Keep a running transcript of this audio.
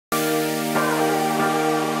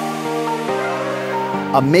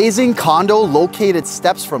Amazing condo located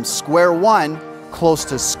steps from Square One, close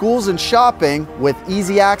to schools and shopping with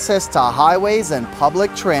easy access to highways and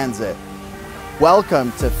public transit.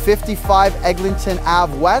 Welcome to 55 Eglinton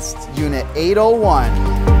Ave West, Unit 801.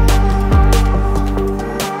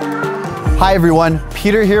 Hi everyone,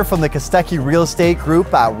 Peter here from the Kostecki Real Estate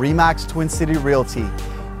Group at RE/MAX Twin City Realty.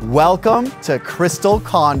 Welcome to Crystal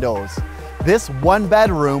Condos. This one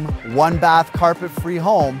bedroom, one bath carpet-free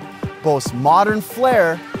home boasts modern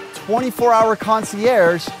flair, 24-hour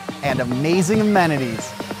concierge, and amazing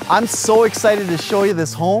amenities. I'm so excited to show you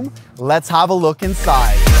this home. Let's have a look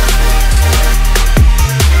inside.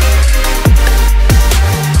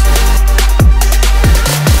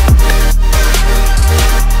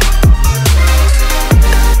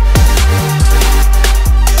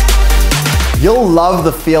 You'll love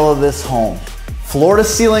the feel of this home.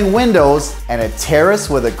 Floor-to-ceiling windows and a terrace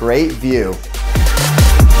with a great view.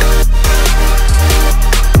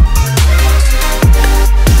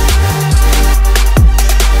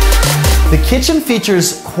 The kitchen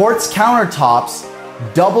features quartz countertops,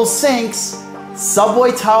 double sinks,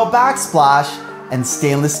 subway tile backsplash, and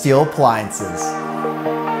stainless steel appliances.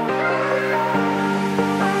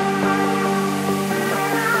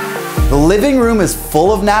 The living room is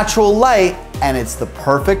full of natural light, and it's the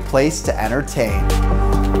perfect place to entertain.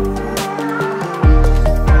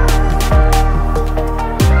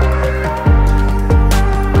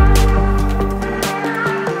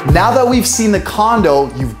 Now that we've seen the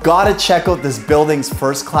condo, you've got to check out this building's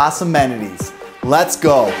first-class amenities. Let's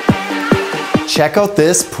go. Check out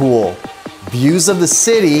this pool, views of the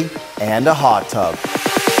city, and a hot tub.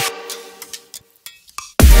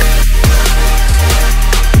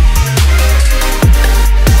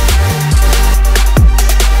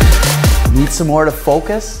 Need some more to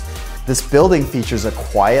focus? This building features a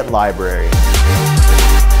quiet library.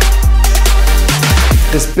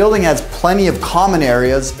 This building has plenty of common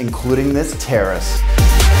areas, including this terrace.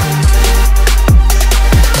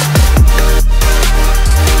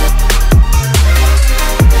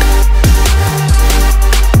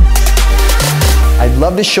 I'd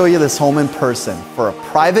love to show you this home in person. For a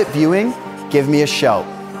private viewing, give me a shout.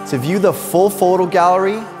 To view the full photo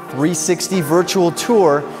gallery, 360 virtual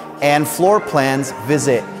tour, and floor plans,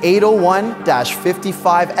 visit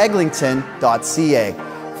 801-55eglinton.ca.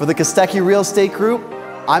 For the Kostecki Real Estate Group,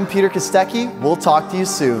 I'm Peter Kostecki. We'll talk to you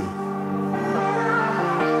soon.